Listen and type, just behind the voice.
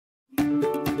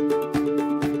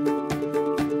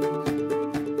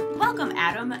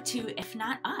Adam to If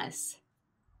Not Us.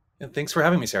 Yeah, thanks for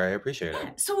having me, Sarah. I appreciate Yeah.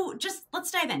 it. So just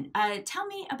let's dive in. Tell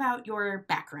me about your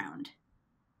background.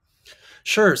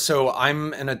 Sure. So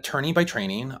I'm an attorney by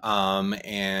training,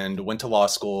 and went to law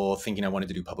school thinking I wanted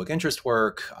to do public interest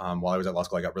work. While I was at law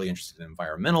school, I got really interested in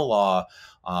environmental law,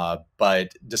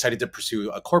 but decided to pursue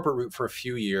a corporate route for a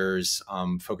few years,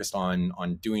 focused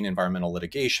on doing environmental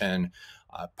litigation,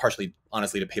 partially,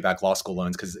 honestly, to pay back law school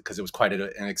loans because it was quite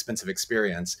an expensive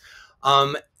experience.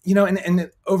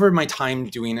 And over my time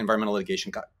doing environmental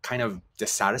litigation, got kind of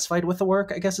dissatisfied with the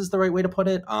work, I guess is the right way to put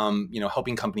it.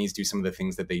 Helping companies do some of the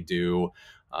things that they do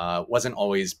wasn't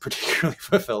always particularly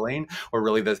fulfilling, or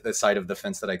really the side of the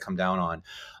fence that I come down on.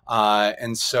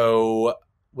 And so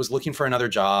was looking for another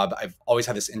job. I've always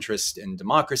had this interest in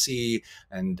democracy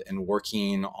and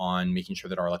working on making sure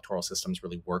that our electoral systems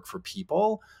really work for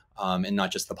people, and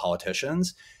not just the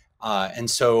politicians. And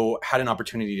so had an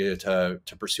opportunity to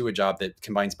pursue a job that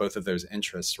combines both of those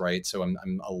interests, right? So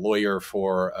I'm a lawyer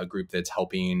for a group that's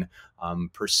helping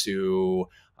pursue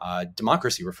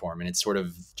democracy reform. And it's sort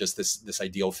of just this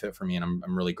ideal fit for me. And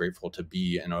I'm really grateful to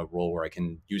be in a role where I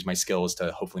can use my skills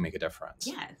to hopefully make a difference.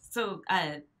 Yeah. So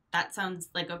that sounds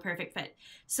like a perfect fit.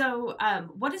 So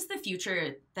what is the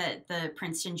future that the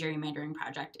Princeton Gerrymandering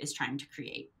Project is trying to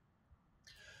create?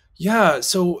 Yeah,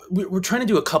 so we're trying to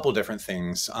do a couple different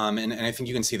things, and I think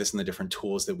you can see this in the different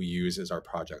tools that we use as our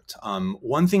project.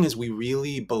 One thing is we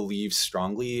really believe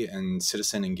strongly in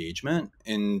citizen engagement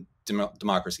in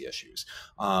democracy issues.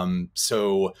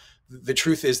 So the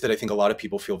truth is that I think a lot of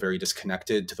people feel very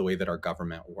disconnected to the way that our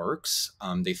government works.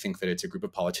 They think that it's a group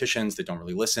of politicians that don't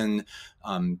really listen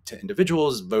to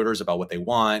individuals, voters, about what they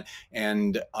want.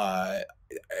 And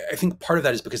I think part of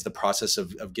that is because the process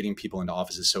of getting people into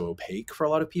office is so opaque for a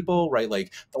lot of people, right?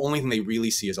 Like the only thing they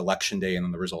really see is election day and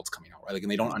then the results coming out, right? Like,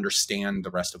 and they don't understand the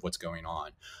rest of what's going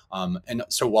on. And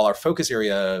so while our focus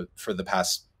area for the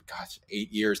past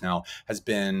 8 years now has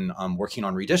been working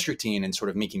on redistricting and sort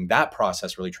of making that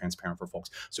process really transparent for folks.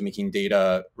 So making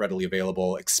data readily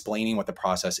available, explaining what the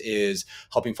process is,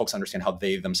 helping folks understand how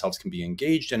they themselves can be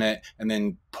engaged in it, and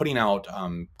then putting out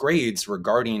grades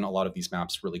regarding a lot of these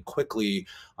maps really quickly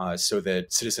so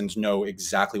that citizens know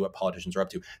exactly what politicians are up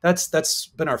to. That's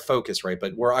been our focus, right?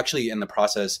 But we're actually in the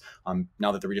process,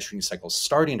 now that the redistricting cycle is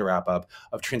starting to wrap up,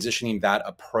 of transitioning that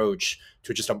approach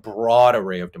to just a broad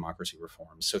array of democracy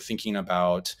reforms. So thinking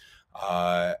about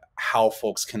how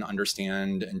folks can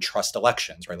understand and trust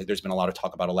elections, right? Like there's been a lot of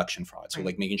talk about election fraud. So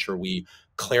like making sure we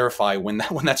clarify when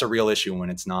that's a real issue and when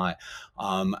it's not.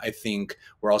 I think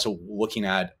we're also looking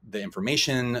at the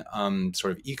information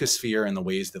sort of ecosphere and the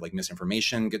ways that like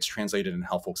misinformation gets translated and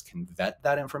how folks can vet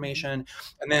that information.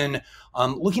 And then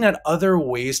looking at other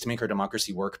ways to make our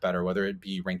democracy work better, whether it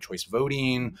be ranked choice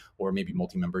voting or maybe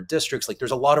multi-member districts. Like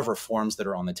there's a lot of reforms that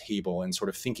are on the table, and sort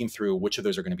of thinking through which of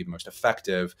those are going to be the most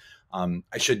effective.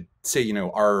 I should say,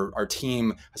 our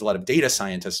team has a lot of data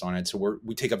scientists on it. So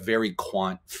we take a very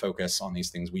quant focus on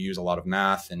these things. We use a lot of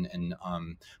math and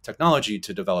technology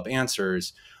to develop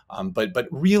answers. But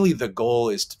really the goal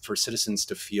is for citizens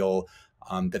to feel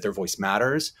that their voice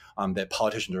matters, that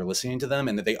politicians are listening to them,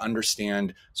 and that they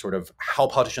understand sort of how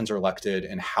politicians are elected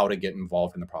and how to get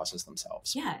involved in the process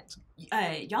themselves. Yeah,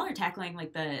 y'all are tackling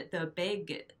like the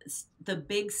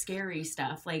big scary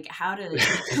stuff, like how to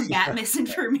combat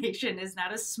misinformation is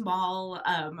not a small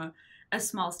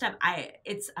step.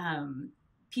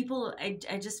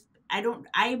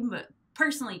 I'm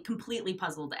personally completely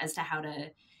puzzled as to how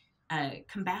to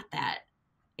combat that.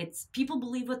 It's people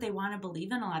believe what they want to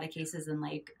believe in a lot of cases, and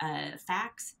like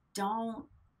facts don't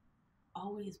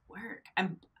always work.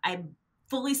 I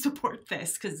fully support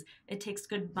this because it takes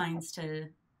good minds to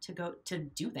go to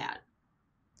do that.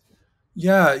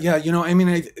 Yeah. I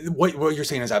mean, what you're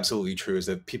saying is absolutely true. Is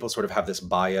that people sort of have this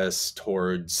bias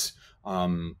towards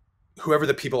whoever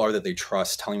the people are that they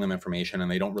trust telling them information,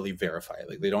 and they don't really verify it.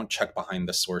 Like they don't check behind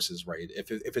the sources, right? If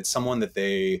it's someone that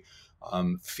they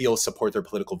feel support their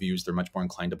political views, they're much more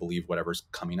inclined to believe whatever's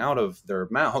coming out of their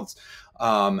mouths.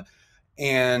 I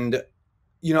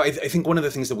think one of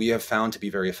the things that we have found to be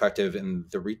very effective in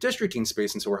the redistricting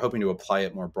space, and so we're hoping to apply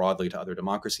it more broadly to other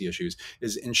democracy issues,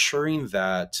 is ensuring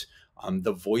that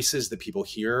the voices that people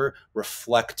hear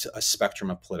reflect a spectrum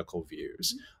of political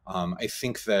views. I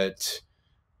think that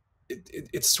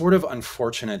it's sort of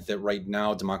unfortunate that right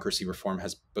now democracy reform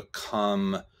has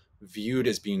become viewed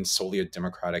as being solely a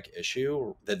Democratic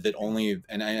issue, that only,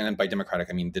 and by Democratic,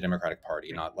 I mean the Democratic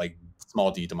Party, not like small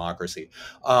d democracy,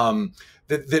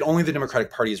 that only the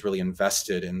Democratic Party is really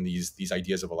invested in these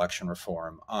ideas of election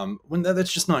reform, when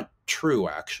that's just not true,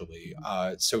 actually.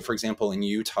 So for example, in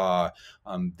Utah,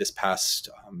 this past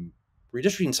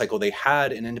redistricting cycle, they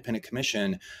had an independent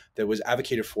commission that was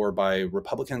advocated for by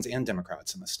Republicans and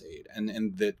Democrats in the state,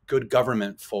 and that good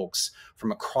government folks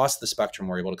from across the spectrum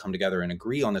were able to come together and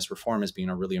agree on this reform as being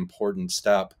a really important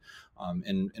step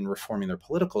in reforming their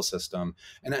political system.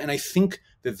 And I think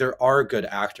that there are good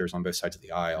actors on both sides of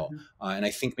the aisle. And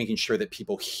I think making sure that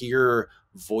people hear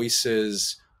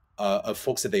voices of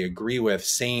folks that they agree with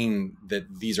saying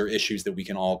that these are issues that we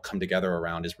can all come together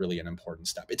around is really an important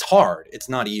step. It's hard. It's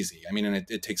not easy. I mean, and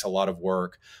it takes a lot of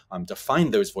work to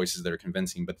find those voices that are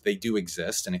convincing, but they do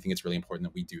exist. And I think it's really important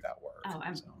that we do that work. Oh,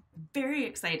 I'm very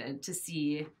excited to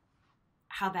see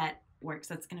how that works.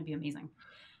 That's going to be amazing.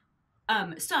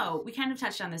 So we kind of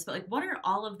touched on this, but like, what are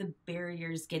all of the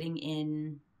barriers getting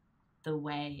in the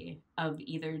way of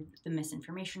either the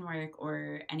misinformation work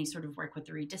or any sort of work with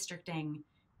the redistricting?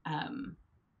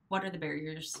 What are the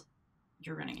barriers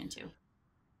you're running into?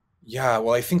 Yeah,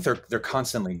 well, I think they're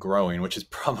constantly growing, which is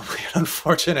probably an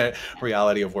unfortunate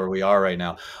reality of where we are right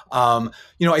now.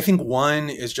 I think one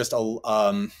is just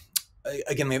again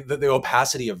the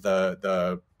opacity of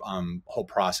the whole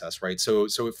process, right? So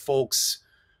if folks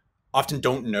often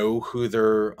don't know who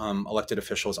their elected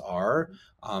officials are,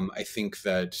 I think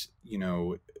that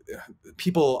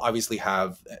people obviously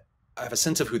have a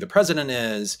sense of who the president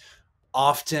is,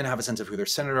 often have a sense of who their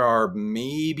senator are,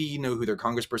 maybe know who their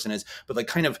congressperson is, but like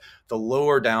kind of the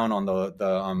lower down on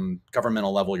the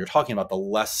governmental level you're talking about, the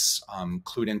less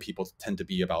clued in people tend to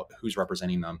be about who's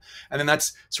representing them. And then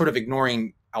that's sort of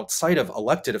ignoring, outside of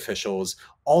elected officials,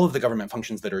 all of the government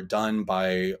functions that are done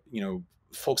by,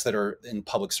 folks that are in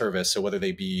public service. So whether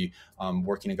they be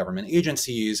working in government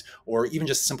agencies or even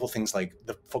just simple things like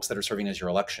the folks that are serving as your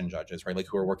election judges, right? Like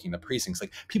who are working the precincts,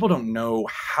 like people don't know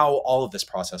how all of this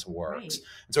process works. Right.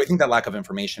 And so I think that lack of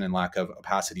information and lack of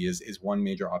opacity is one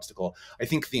major obstacle. I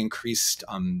think the increased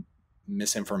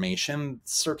misinformation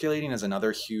circulating is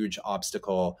another huge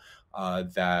obstacle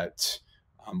that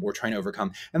we're trying to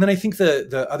overcome. And then I think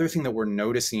the other thing that we're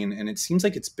noticing, and it seems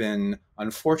like it's been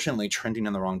unfortunately trending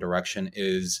in the wrong direction,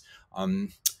 is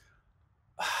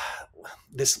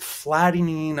this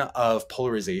flattening of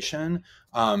polarization.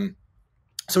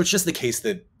 So it's just the case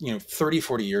that, 30,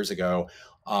 40 years ago,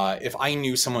 if I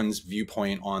knew someone's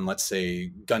viewpoint on, let's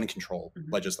say, gun control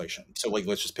legislation, so like,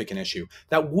 let's just pick an issue,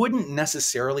 that wouldn't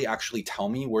necessarily actually tell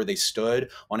me where they stood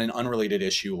on an unrelated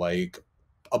issue like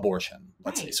abortion,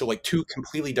 let's say. So like two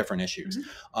completely different issues,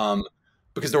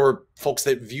 because there were folks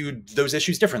that viewed those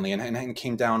issues differently and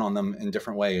came down on them in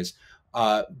different ways.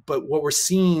 But what we're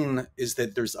seeing is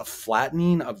that there's a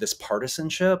flattening of this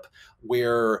partisanship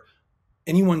where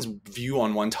anyone's view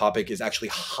on one topic is actually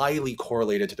highly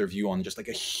correlated to their view on just like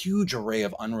a huge array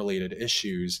of unrelated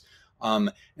issues.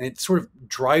 And it sort of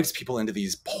drives people into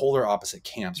these polar opposite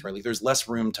camps, right? Like there's less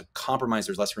room to compromise,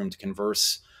 there's less room to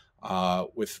converse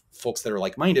with folks that are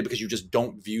like-minded, because you just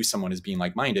don't view someone as being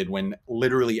like-minded when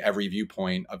literally every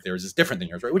viewpoint of theirs is different than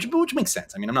yours, right? Which makes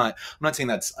sense. I mean, I'm not saying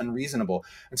that's unreasonable.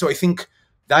 And so I think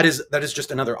that is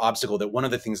just another obstacle, that one of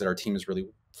the things that our team is really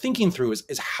thinking through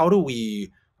is how do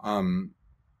we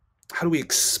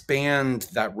expand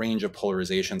that range of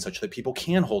polarization such that people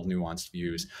can hold nuanced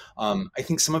views? I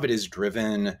think some of it is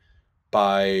driven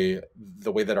by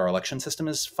the way that our election system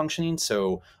is functioning.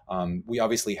 So we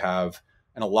obviously have,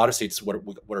 in a lot of states, what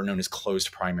are known as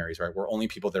closed primaries, right? Where only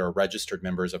people that are registered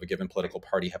members of a given political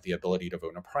party have the ability to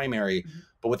vote in a primary.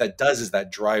 But what that does is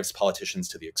that drives politicians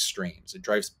to the extremes. It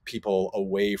drives people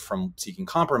away from seeking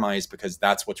compromise, because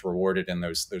that's what's rewarded in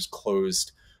those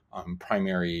closed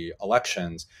primary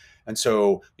elections. And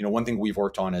so, one thing we've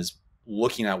worked on is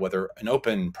looking at whether an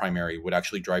open primary would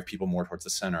actually drive people more towards the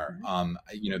center.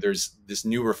 There's this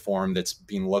new reform that's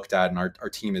being looked at, and our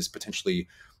team is potentially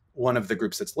one of the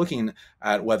groups that's looking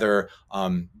at whether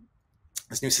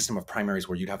this new system of primaries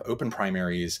where you'd have open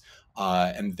primaries,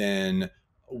 and then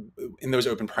in those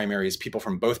open primaries, people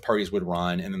from both parties would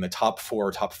run, and then the top 4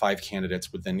 or top 5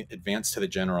 candidates would then advance to the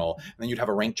general, and then you'd have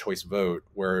a ranked choice vote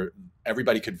where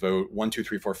everybody could vote 1, 2,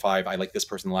 3, 4, 5. I like this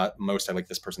person most, I like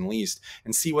this person least,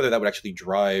 and see whether that would actually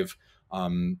drive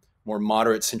more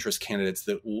moderate centrist candidates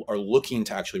that are looking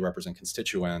to actually represent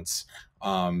constituents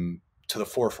to the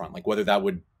forefront, like whether that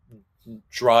would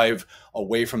drive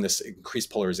away from this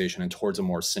increased polarization and towards a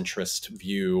more centrist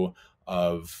view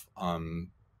of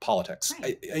politics.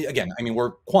 Right. Again, I mean,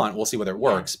 we're quant. We'll see whether it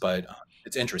works, but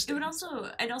it's interesting.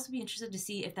 I'd also be interested to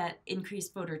see if that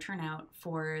increased voter turnout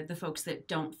for the folks that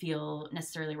don't feel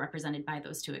necessarily represented by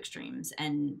those two extremes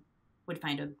and would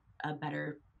find a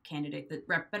better candidate that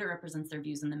better represents their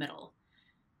views in the middle.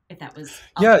 If that was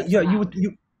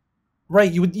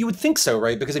you would think so,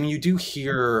 right? Because I mean, you do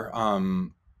hear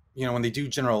when they do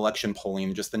general election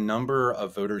polling, just the number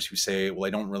of voters who say, well, I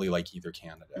don't really like either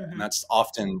candidate. And that's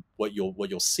often what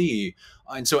you'll see.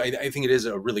 And so I think it is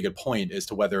a really good point as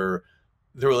to whether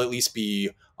there will at least be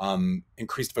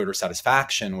increased voter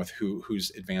satisfaction with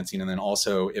who's advancing. And then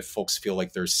also, if folks feel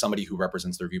like there's somebody who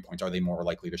represents their viewpoints, are they more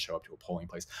likely to show up to a polling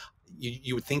place?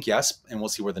 You would think yes, and we'll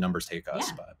see where the numbers take us.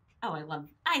 Yeah. But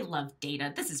I love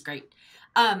data. This is great.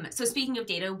 So speaking of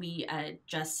data, we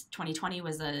just 2020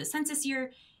 was a census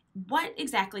year. What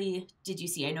exactly did you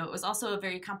see? I know it was also a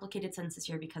very complicated census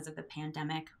year because of the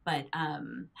pandemic, but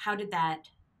how did that,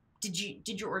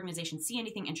 did your organization see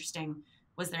anything interesting?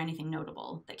 Was there anything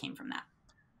notable that came from that?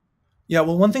 yeah,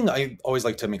 well, one thing I always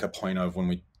like to make a point of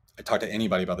when I talk to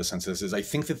anybody about the census is I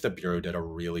think that the Bureau did a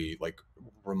really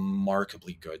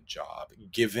remarkably good job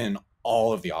given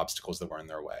all of the obstacles that were in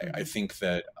their way. I think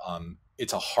that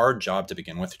it's a hard job to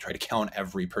begin with to try to count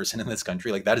every person in this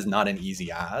country. That is not an easy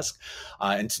ask.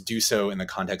 And to do so in the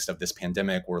context of this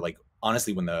pandemic where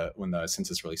honestly, when the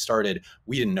census really started,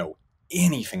 we didn't know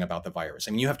anything about the virus.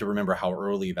 I mean, you have to remember how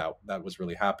early that was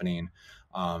really happening,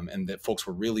 and that folks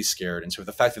were really scared. And so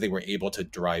the fact that they were able to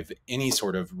derive any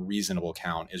sort of reasonable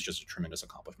count is just a tremendous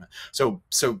accomplishment. So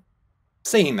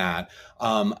saying that,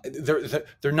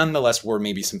 there nonetheless were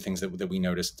maybe some things that we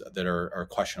noticed that are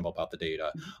questionable about the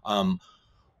data.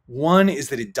 One is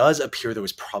that it does appear there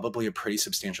was probably a pretty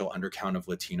substantial undercount of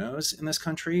Latinos in this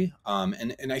country.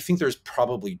 And I think there's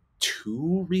probably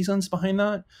two reasons behind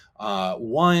that.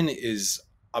 One is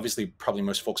obviously probably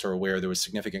most folks are aware there was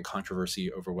significant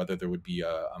controversy over whether there would be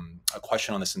a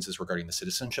question on the census regarding the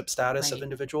citizenship status of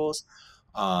individuals.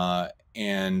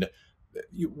 And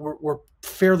we're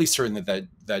fairly certain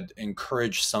that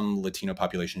encouraged some Latino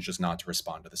populations just not to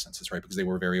respond to the census, right? Because they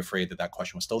were very afraid that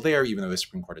question was still there, even though the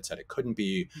Supreme Court had said it couldn't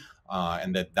be,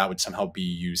 and that would somehow be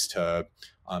used to,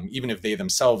 even if they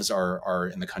themselves are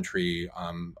in the country,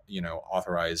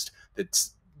 authorized.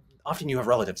 That's often you have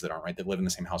relatives that aren't, right, that live in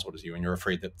the same household as you, and you're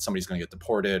afraid that somebody's going to get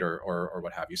deported or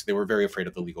what have you. So they were very afraid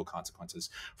of the legal consequences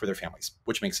for their families,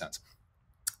 which makes sense.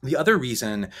 The other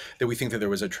reason that we think that there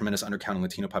was a tremendous undercount in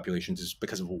Latino populations is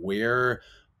because of where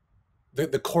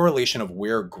the correlation of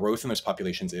where growth in those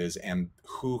populations is and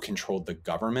who controlled the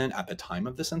government at the time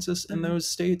of the census in those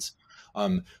states.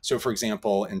 So, for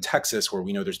example, in Texas, where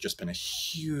we know there's just been a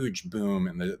huge boom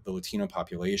in the Latino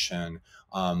population,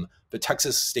 the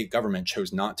Texas state government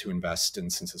chose not to invest in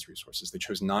census resources. They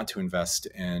chose not to invest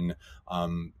in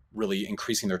really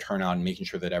increasing their turnout and making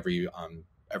sure that every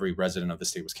resident of the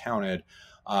state was counted.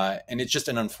 And it's just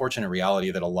an unfortunate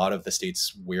reality that a lot of the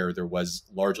states where there was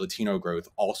large Latino growth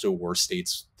also were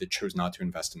states that chose not to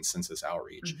invest in census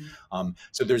outreach.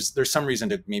 So there's some reason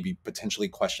to maybe potentially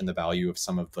question the value of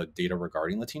some of the data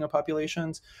regarding Latino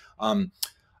populations. I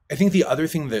think the other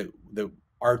thing that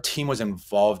our team was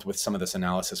involved with some of this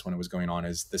analysis when it was going on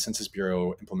is the Census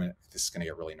Bureau implemented, this is going to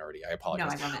get really nerdy, I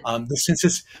apologize. No, I love it. The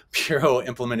Census Bureau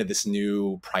implemented this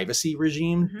new privacy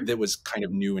regime that was kind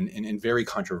of new and very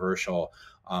controversial.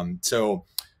 So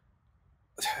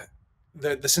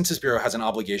the Census Bureau has an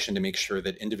obligation to make sure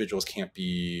that individuals can't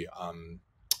be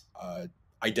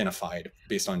identified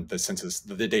based on the census,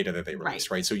 the data that they release,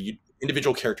 right? So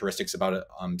individual characteristics about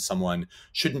someone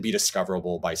shouldn't be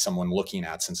discoverable by someone looking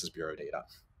at Census Bureau data.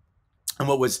 And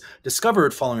what was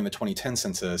discovered following the 2010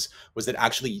 census was that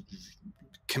actually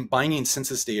combining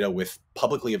census data with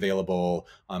publicly available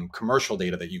commercial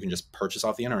data that you can just purchase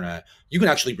off the internet, you can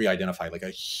actually re-identify a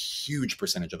huge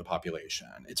percentage of the population.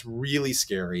 It's really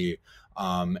scary,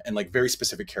 and very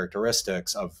specific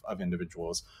characteristics of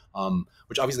individuals,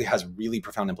 which obviously has really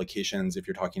profound implications if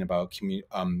you're talking about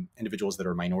individuals that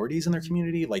are minorities in their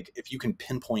community. If you can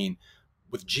pinpoint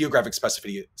with geographic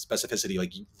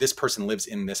specificity, this person lives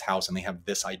in this house and they have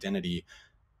this identity,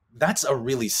 that's a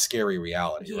really scary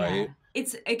reality, right?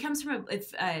 It comes from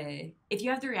if you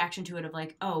have the reaction to it of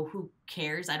oh, who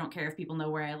cares? I don't care if people know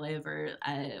where I live or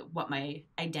what my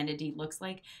identity looks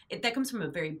like. That comes from a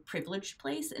very privileged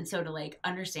place, and so to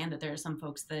understand that there are some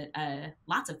folks that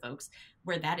lots of folks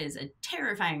where that is a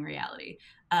terrifying reality.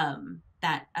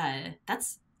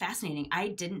 That's fascinating. I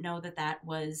didn't know that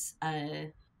was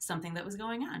something that was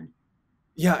going on.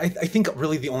 Yeah, I think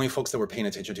really the only folks that were paying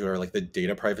attention to are the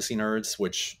data privacy nerds,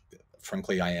 which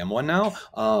frankly I am one now.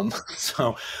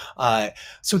 So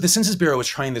the Census Bureau was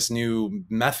trying this new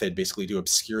method basically to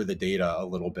obscure the data a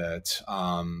little bit,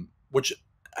 which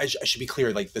I should be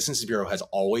clear, the Census Bureau has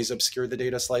always obscured the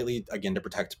data slightly, again, to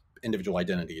protect individual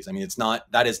identities. I mean,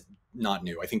 that is not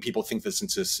new. I think people think the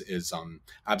census is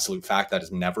absolute fact. That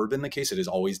has never been the case. It has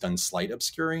always done slight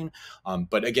obscuring.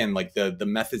 But again, like the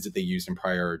methods that they used in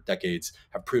prior decades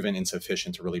have proven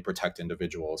insufficient to really protect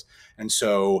individuals. And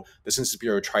so the Census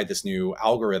Bureau tried this new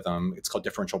algorithm. It's called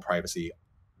differential privacy.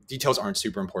 Details aren't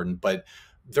super important, but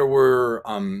there were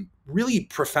really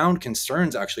profound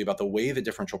concerns actually about the way the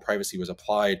differential privacy was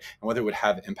applied and whether it would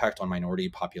have impact on minority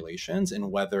populations,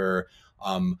 and whether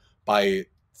by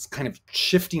kind of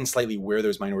shifting slightly where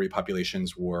those minority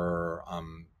populations were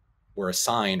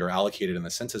assigned or allocated in the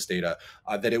census data,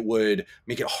 that it would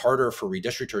make it harder for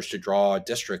redistrictors to draw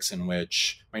districts in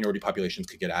which minority populations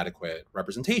could get adequate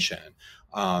representation.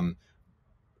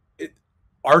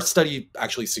 Our study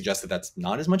actually suggests that that's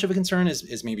not as much of a concern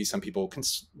as maybe some people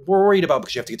were worried about,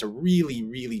 because you have to get to really,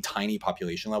 really tiny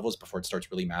population levels before it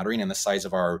starts really mattering. And the size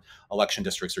of our election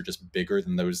districts are just bigger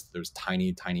than those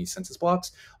tiny, tiny census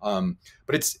blocks. But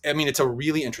it's a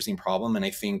really interesting problem. And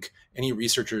I think any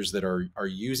researchers that are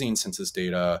using census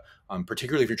data,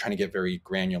 particularly if you're trying to get very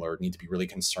granular, need to be really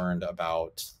concerned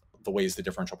about the ways the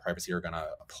differential privacy are going to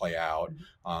play out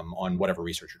on whatever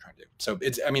research you're trying to do.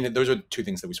 So those are two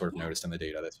things that we sort of noticed in the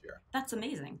data this year. That's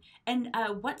amazing. And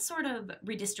what sort of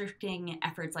redistricting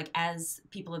efforts, like as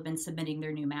people have been submitting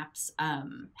their new maps,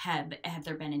 have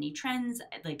there been any trends?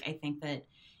 Like, I think that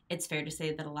it's fair to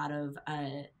say that a lot of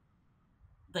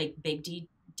like big D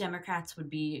Democrats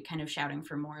would be kind of shouting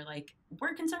for more, like,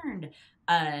 we're concerned,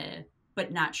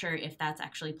 but not sure if that's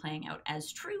actually playing out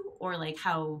as true, or like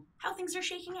how things are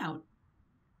shaking out.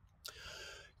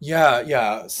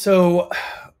 Yeah. So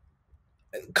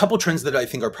a couple trends that I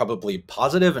think are probably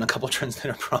positive and a couple trends that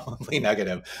are probably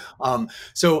negative.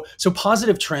 So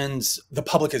positive trends, the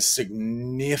public is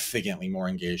significantly more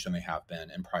engaged than they have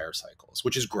been in prior cycles,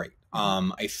 which is great.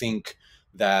 I think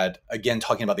that, again,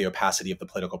 talking about the opacity of the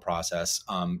political process,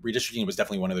 redistricting was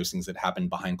definitely one of those things that happened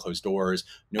behind closed doors.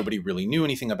 Nobody really knew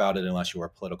anything about it unless you were a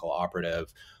political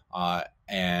operative,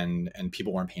 and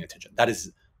people weren't paying attention. That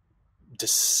is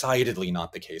decidedly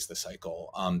not the case this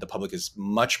cycle. The public is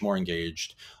much more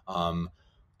engaged.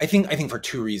 I think for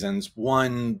two reasons.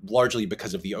 One, largely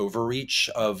because of the overreach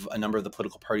of a number of the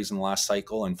political parties in the last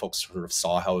cycle, and folks sort of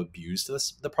saw how abused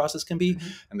the process can be,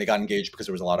 and they got engaged because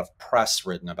there was a lot of press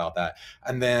written about that.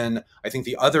 And then I think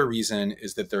the other reason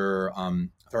is that there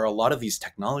are a lot of these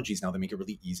technologies now that make it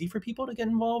really easy for people to get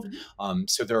involved.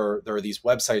 So there are these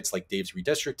websites like Dave's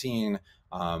Redistricting,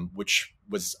 which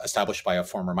was established by a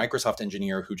former Microsoft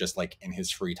engineer who just, like, in his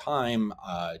free time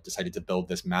decided to build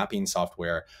this mapping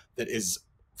software that is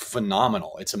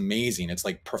phenomenal. It's amazing. It's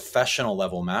like professional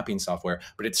level mapping software,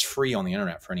 but it's free on the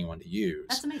internet for anyone to use.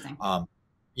 That's amazing.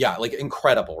 Yeah, like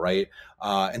incredible, right?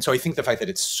 And so I think the fact that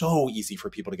it's so easy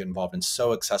for people to get involved and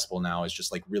so accessible now is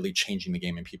just like really changing the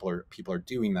game, and people are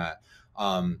doing that.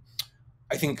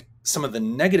 I think some of the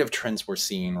negative trends we're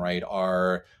seeing, right,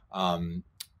 are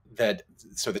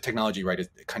so the technology, right,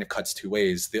 it kind of cuts two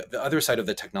ways. The other side of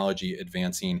the technology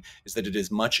advancing is that it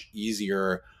is much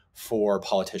easier for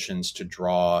politicians to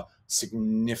draw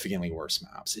significantly worse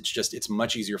maps. It's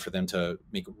much easier for them to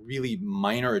make really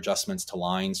minor adjustments to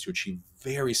lines to achieve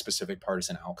very specific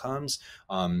partisan outcomes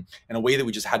in a way that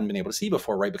we just hadn't been able to see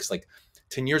before, right? Because like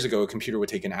 10 years ago, a computer would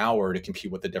take an hour to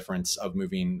compute what the difference of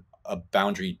moving a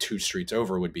boundary 2 streets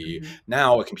over would be.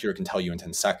 Now a computer can tell you in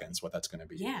 10 seconds what that's going to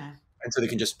be. Yeah. And so they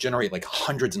can just generate like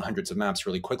hundreds and hundreds of maps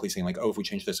really quickly, saying like, oh, if we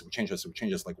change this, if we change this, if we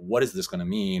change this, like, what is this going to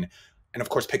mean? And of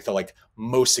course, pick the like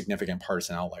most significant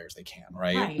partisan outliers they can,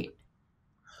 right?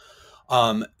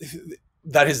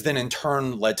 That has then in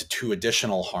turn led to two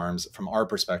additional harms from our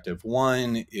perspective.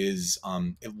 One is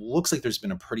it looks like there's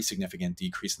been a pretty significant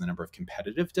decrease in the number of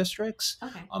competitive districts,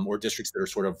 or districts that are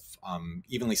sort of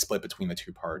evenly split between the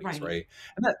two parties, right?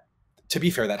 And that, to be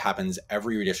fair, that happens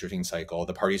every redistricting cycle.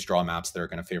 The parties draw maps that are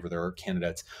going to favor their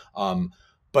candidates.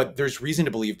 But there's reason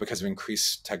to believe, because of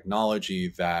increased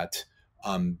technology, that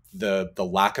the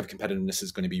lack of competitiveness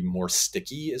is going to be more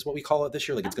sticky, is what we call it this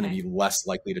year. Like it's going to be less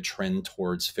likely to trend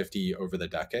towards 50 over the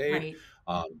decade.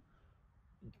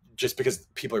 Just because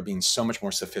people are being so much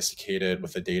more sophisticated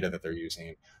with the data that they're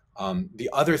using. The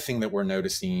other thing that we're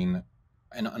noticing,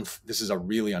 and this is a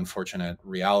really unfortunate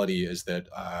reality, is that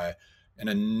in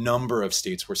a number of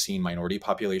states, we're seeing minority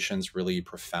populations really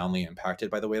profoundly impacted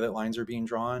by the way that lines are being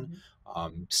drawn.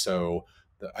 So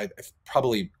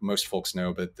probably most folks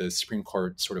know, but the Supreme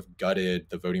Court sort of gutted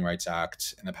the Voting Rights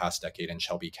Act in the past decade in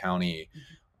Shelby County,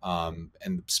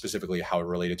 and specifically how it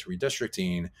related to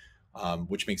redistricting,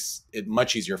 which makes it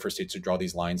much easier for states to draw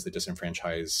these lines that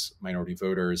disenfranchise minority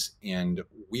voters. And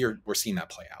we're seeing that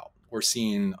play out. We're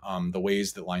seeing the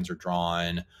ways that lines are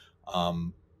drawn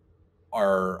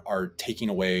are taking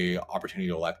away opportunity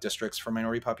to elect districts for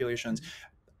minority populations.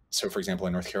 So, for example,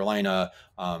 in North Carolina,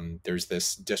 there's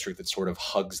this district that sort of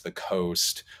hugs the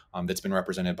coast that's been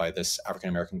represented by this African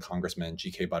American Congressman,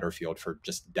 G.K. Butterfield, for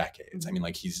just decades. I mean,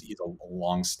 like he's a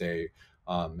long stay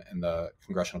in the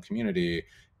congressional community,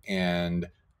 and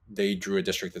they drew a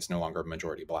district that's no longer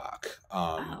majority Black,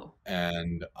 Oh,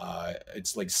 and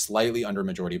it's like slightly under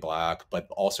majority Black, but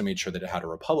also made sure that it had a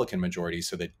Republican majority,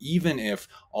 so that even if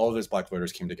all of those Black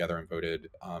voters came together and voted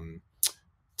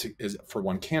for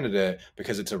one candidate,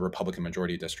 because it's a Republican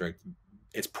majority district,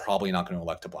 it's probably not going to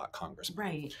elect a Black congressman.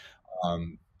 right.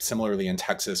 Similarly, in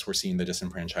Texas, we're seeing the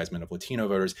disenfranchisement of Latino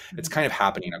voters. It's kind of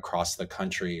happening across the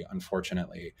country,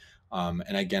 unfortunately.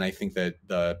 And again, I think that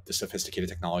the sophisticated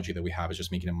technology that we have is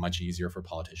just making it much easier for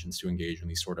politicians to engage in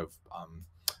these sort of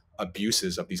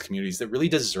abuses of these communities that really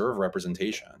deserve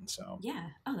representation. So Yeah.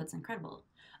 Oh, that's incredible.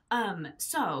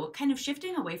 So kind of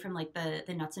shifting away from like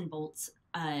the nuts and bolts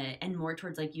and more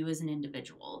towards like you as an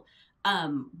individual.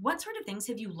 What sort of things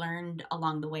have you learned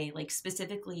along the way? Like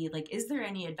specifically, like is there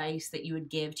any advice that you would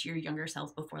give to your younger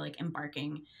self before like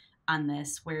embarking on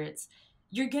this, where it's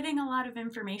you're getting a lot of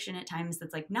information at times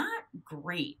that's like not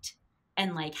great,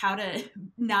 and like how to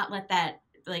not let that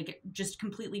like just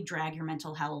completely drag your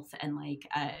mental health and like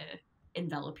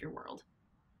envelop your world?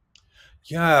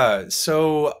 yeah,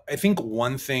 so I think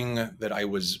one thing that I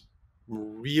was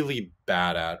really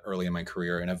bad at early in my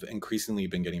career and have increasingly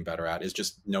been getting better at is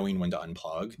just knowing when to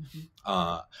unplug.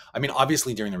 Mhm. I mean,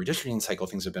 obviously during the redistricting cycle,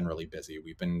 things have been really busy.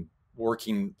 We've been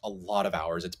working a lot of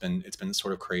hours. It's been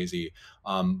sort of crazy.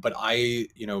 But I,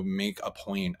 make a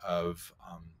point of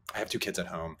I have two kids at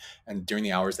home, and during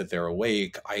the hours that they're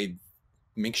awake, I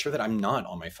make sure that I'm not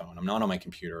on my phone. I'm not on my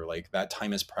computer. Like that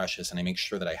time is precious, and I make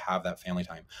sure that I have that family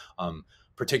time.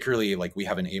 Particularly, like we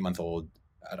have an 8-month-old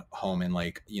at home, and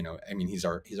like I mean, he's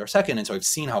our second, and so I've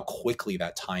seen how quickly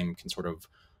that time can sort of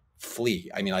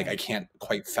flee. I mean, like I Right. can't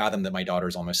quite fathom that my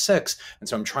daughter's almost 6, and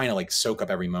so I'm trying to like soak up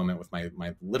every moment with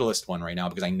my littlest one right now,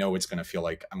 because I know it's going to feel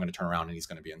like I'm going to turn around and he's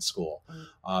going to be in school.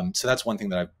 Right. So that's one thing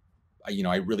that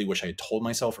I really wish I had told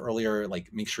myself earlier.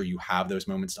 Like, make sure you have those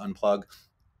moments to unplug,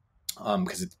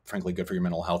 because it's frankly good for your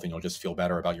mental health, and you'll just feel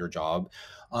better about your job.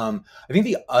 I think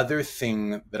the other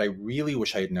thing that I really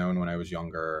wish I had known when I was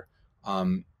younger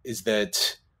is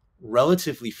that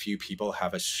relatively few people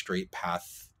have a straight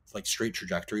path, like straight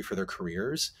trajectory for their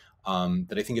careers.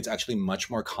 That I think it's actually much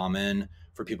more common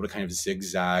for people to kind of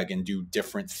zigzag and do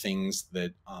different things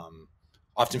that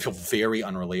often feel very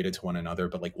unrelated to one another,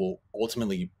 but like will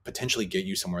ultimately potentially get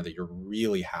you somewhere that you're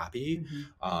really happy.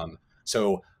 Mhm.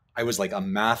 So I was like a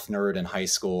math nerd in high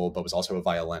school, but was also a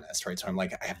violinist, right? So I'm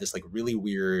like, I have this like really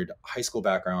weird high school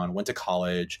background, went to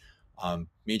college,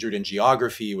 majored in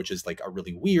geography, which is like a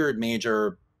really weird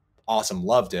major, awesome,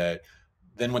 loved it.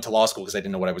 Then went to law school because I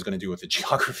didn't know what I was going to do with a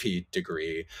geography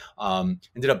degree.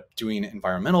 Ended up doing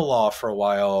environmental law for a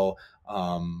while,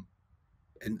 and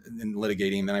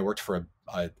litigating. Then I worked for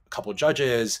a couple of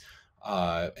judges,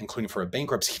 including for a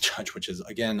bankruptcy judge, which is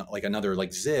again like another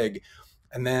like zig,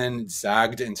 and then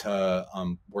zagged into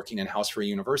working in house for a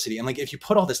university. And like, if you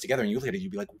put all this together and you look at it,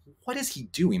 you'd be like, what is he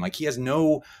doing? Like, he has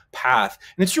no path.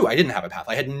 And it's true, I didn't have a path.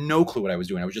 I had no clue what I was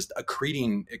doing. I was just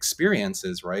accreting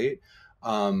experiences, right?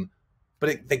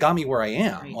 But they got me where I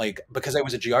am. Right. Like, because I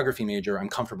was a geography major, I'm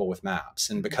comfortable with maps.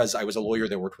 And because I was a lawyer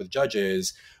that worked with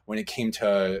judges, when it came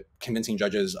to convincing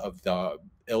judges of the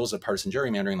ills of partisan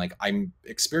gerrymandering, like I'm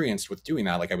experienced with doing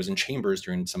that. Like I was in chambers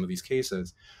during some of these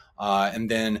cases. And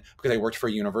then because I worked for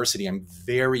a university, I'm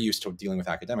very used to dealing with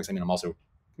academics. I mean, I'm also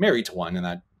married to one, and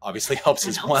that obviously helps That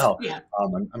as helps. well. Yeah.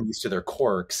 I'm used to their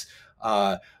quirks.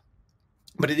 But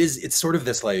it's sort of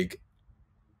this like,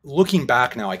 looking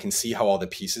back now, I can see how all the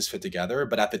pieces fit together.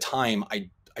 But at the time, I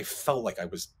felt like I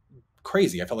was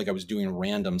crazy. I felt like I was doing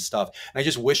random stuff. And I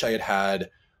just wish I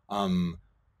had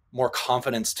more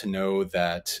confidence to know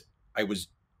that I was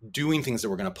doing things that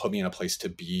were going to put me in a place to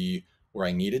be where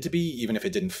I needed to be, even if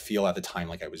it didn't feel at the time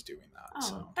like I was doing that. Oh,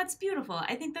 So that's beautiful.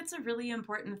 I think that's a really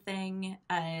important thing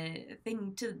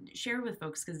to share with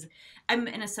folks, because I'm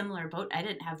in a similar boat. I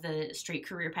didn't have the straight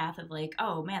career path of like,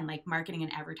 oh man, like marketing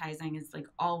and advertising is like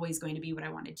always going to be what I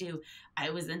want to do. I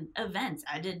was in events.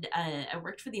 I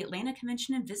worked for the Atlanta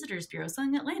Convention and Visitors Bureau. So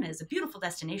Atlanta is a beautiful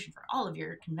destination for all of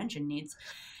your convention needs.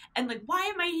 And like, why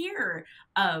am I here?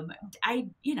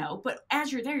 But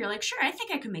as you're there, you're like, sure, I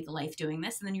think I could make a life doing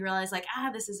this. And then you realize like,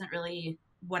 this isn't really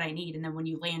what I need. And then when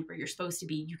you land where you're supposed to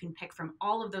be, you can pick from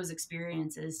all of those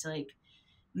experiences to like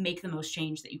make the most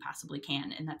change that you possibly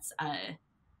can. And that's,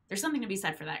 there's something to be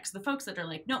said for that. Because the folks that are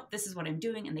like, nope, this is what I'm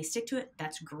doing, and they stick to it,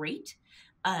 that's great.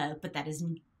 But that is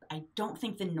I don't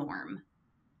think the norm.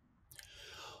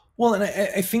 Well, and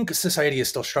I think society is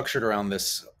still structured around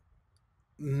this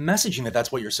messaging that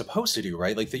that's what you're supposed to do,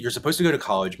 right? Like that you're supposed to go to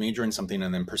college, major in something,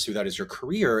 and then pursue that as your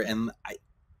career. And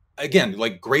again,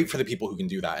 like great for the people who can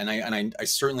do that. And I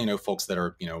certainly know folks that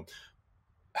are,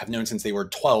 have known since they were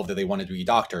 12 that they wanted to be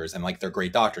doctors, and like they're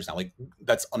great doctors now. Like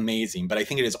that's amazing. But I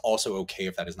think it is also okay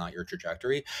if that is not your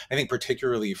trajectory. I think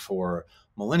particularly for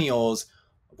millennials,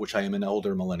 which I am an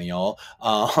older millennial,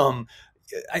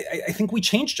 I think we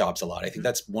change jobs a lot. I think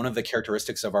that's one of the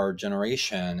characteristics of our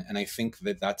generation. And I think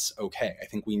that that's okay. I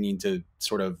think we need to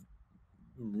sort of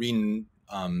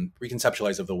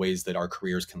reconceptualize of the ways that our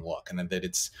careers can look, and that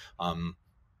it's,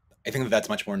 I think that that's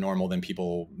much more normal than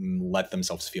people let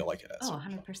themselves feel like it is. Oh,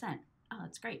 100%. Oh,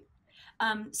 that's great.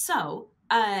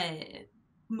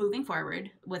 Moving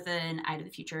forward with an eye to the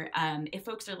future, if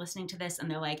folks are listening to this and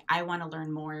they're like, I want to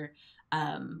learn more,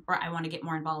 or I want to get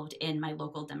more involved in my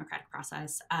local democratic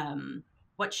process,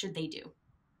 what should they do?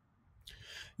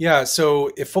 Yeah,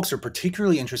 so if folks are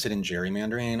particularly interested in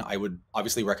gerrymandering, I would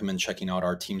obviously recommend checking out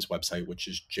our team's website, which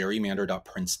is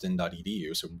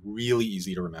gerrymander.princeton.edu. So really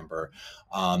easy to remember.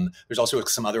 There's also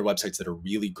some other websites that are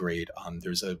really great.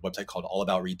 There's a website called All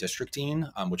About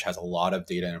Redistricting, which has a lot of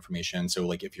data and information. So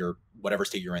like if you're, whatever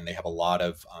state you're in, they have a lot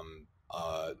of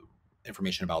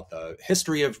information about the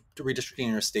history of redistricting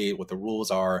in your state, what the rules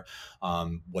are,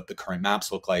 what the current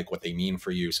maps look like, what they mean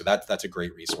for you. So that's a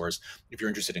great resource. If you're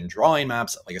interested in drawing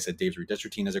maps, like I said, Dave's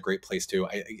Redistricting is a great place too.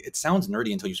 It sounds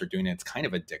nerdy until you start doing it. It's kind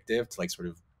of addictive to like sort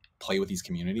of play with these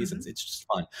communities. Mm-hmm. It's just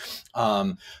fun.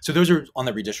 So those are on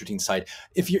the redistricting side.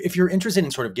 If you're interested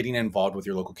in sort of getting involved with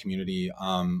your local community,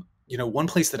 one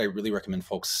place that I really recommend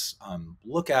folks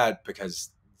look at,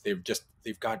 because they've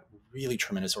got really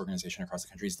tremendous organization across the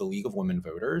country, is the League of Women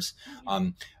Voters.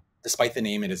 Despite the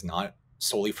name, it is not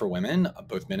solely for women.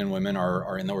 Both men and women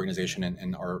are in the organization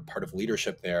and are part of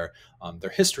leadership there. Their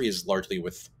history is largely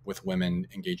with women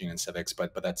engaging in civics,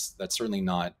 but that's certainly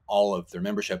not all of their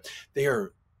membership. They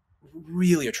are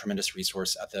really a tremendous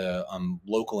resource at the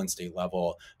local and state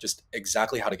level, just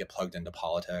exactly how to get plugged into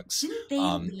politics. Didn't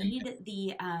they lead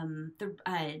the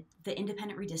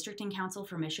Independent Redistricting Council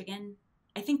for Michigan?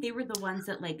 I think they were the ones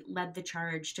that like led the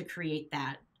charge to create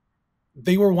that.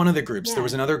 They were one of the groups. Yeah. There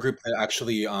was another group that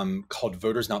actually called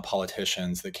Voters Not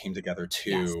Politicians that came together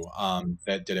too. Yes.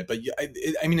 That did it. But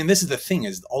I mean, and this is the thing,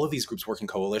 is all of these groups work in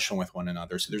coalition with one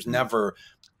another. So there's never,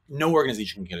 no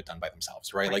organization can get it done by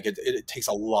themselves, right? Like it takes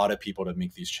a lot of people to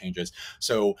make these changes.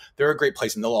 So they're a great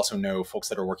place, and they'll also know folks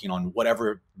that are working on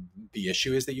whatever the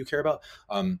issue is that you care about.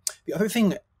 The other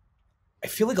thing, I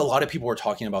feel like a lot of people were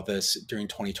talking about this during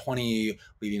 2020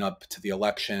 leading up to the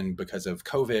election because of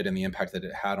COVID and the impact that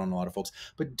it had on a lot of folks,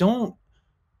 but don't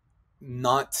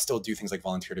not still do things like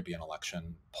volunteer to be an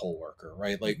election poll worker,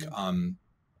 right? Like,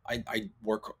 I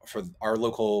work for our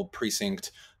local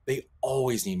precinct. They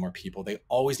always need more people. They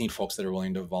always need folks that are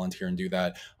willing to volunteer and do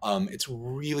that. It's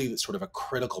really sort of a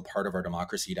critical part of our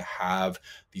democracy to have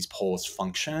these polls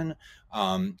function.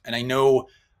 And I know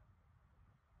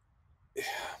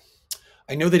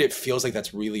that it feels like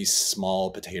that's really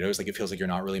small potatoes. Like it feels like you're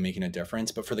not really making a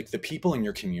difference, but for like the people in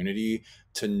your community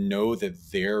to know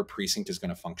that their precinct is going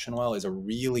to function well is a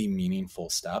really meaningful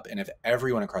step. And if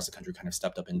everyone across the country kind of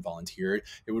stepped up and volunteered,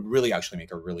 it would really actually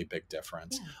make a really big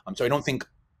difference. Yeah. So I don't think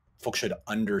folks should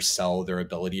undersell their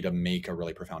ability to make a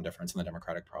really profound difference in the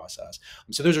democratic process.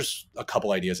 So those are a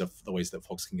couple ideas of the ways that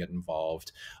folks can get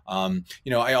involved.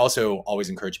 I also always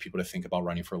encourage people to think about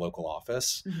running for local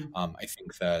office. I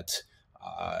think that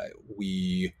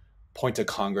we point to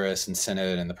Congress and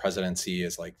Senate and the presidency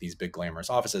as like these big glamorous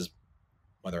offices.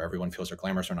 Whether everyone feels they're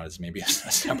glamorous or not is maybe a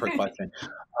separate question.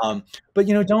 But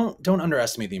don't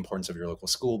underestimate the importance of your local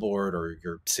school board or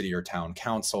your city or town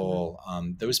council.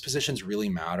 Those positions really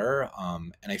matter.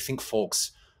 And I think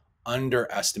folks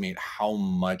underestimate how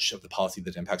much of the policy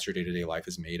that impacts your day-to-day life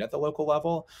is made at the local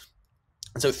level.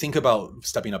 And so think about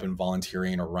stepping up and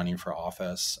volunteering or running for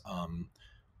office.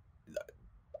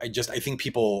 I think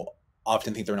people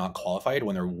often think they're not qualified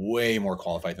when they're way more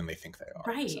qualified than they think they are.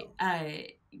 Right. So.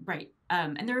 Right.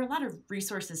 And there are a lot of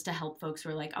resources to help folks who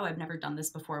are like, oh, I've never done this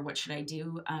before. What should I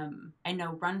do? I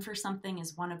know Run for Something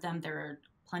is one of them. There are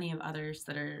plenty of others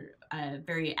that are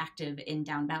very active in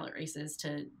down ballot races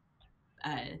to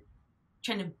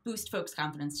trying to boost folks'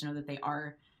 confidence to know that they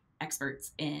are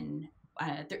experts in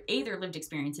their lived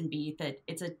experience, and B, that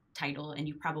it's a title and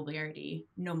you probably already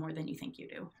know more than you think you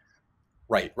do.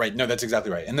 Right. No, that's exactly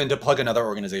right. And then to plug another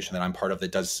organization that I'm part of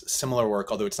that does similar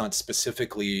work, although it's not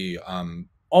specifically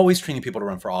always training people to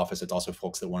run for office. It's also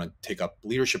folks that want to take up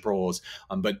leadership roles.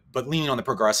 But leaning on the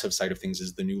progressive side of things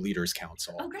is the New Leaders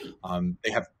Council. Oh, great. They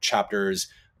have chapters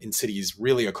in cities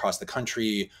really across the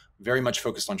country, very much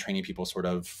focused on training people sort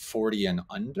of 40 and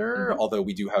under, although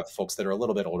we do have folks that are a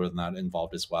little bit older than that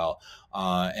involved as well.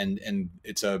 And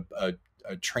it's a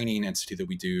training institute that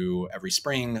we do every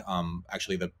spring.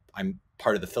 Actually, I'm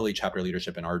part of the Philly chapter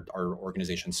leadership, and our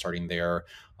organization starting their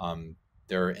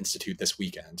institute this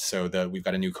weekend. So we've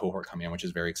got a new cohort coming in, which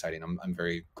is very exciting. I'm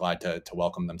very glad to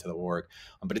welcome them to the org.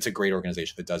 But it's a great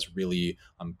organization that does really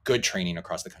good training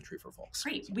across the country for folks.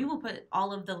 Great. We will put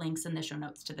all of the links in the show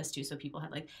notes to this too, so people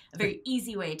have like a very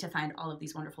easy way to find all of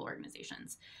these wonderful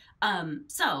organizations.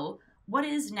 So what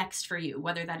is next for you,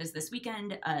 whether that is this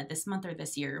weekend, this month, or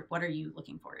this year? What are you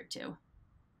looking forward to?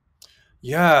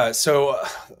 Yeah. So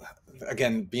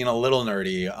again, being a little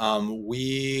nerdy,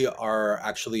 we are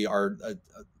actually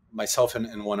myself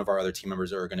and one of our other team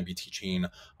members are going to be teaching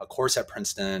a course at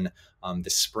Princeton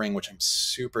this spring, which I'm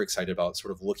super excited about,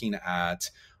 sort of looking at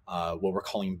what we're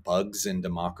calling bugs in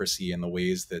democracy and the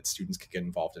ways that students can get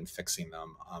involved in fixing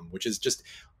them, which is just,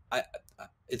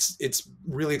 it's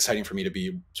really exciting for me to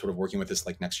be sort of working with this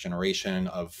like next generation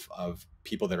of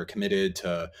people that are committed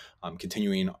to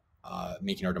continuing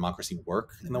making our democracy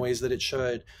work in the ways that it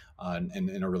should,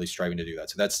 and are really striving to do that.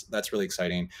 So that's really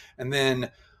exciting. And then,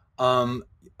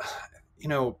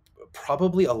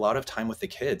 probably a lot of time with the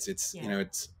kids. It's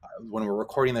when we're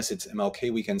recording this, it's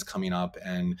MLK weekend's coming up,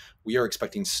 and we are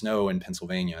expecting snow in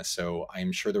Pennsylvania. So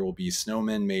I'm sure there will be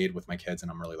snowmen made with my kids,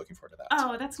 and I'm really looking forward to that.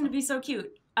 Oh, that's going to be so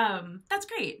cute. That's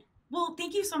great. Well,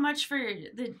 thank you so much for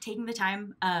taking the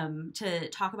time to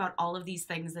talk about all of these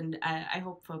things. And I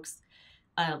hope folks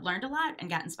learned a lot and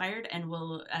got inspired and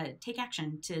will take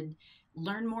action to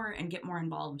learn more and get more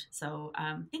involved. So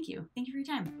thank you. Thank you for your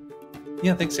time.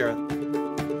 Yeah, thanks,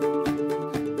 Sarah.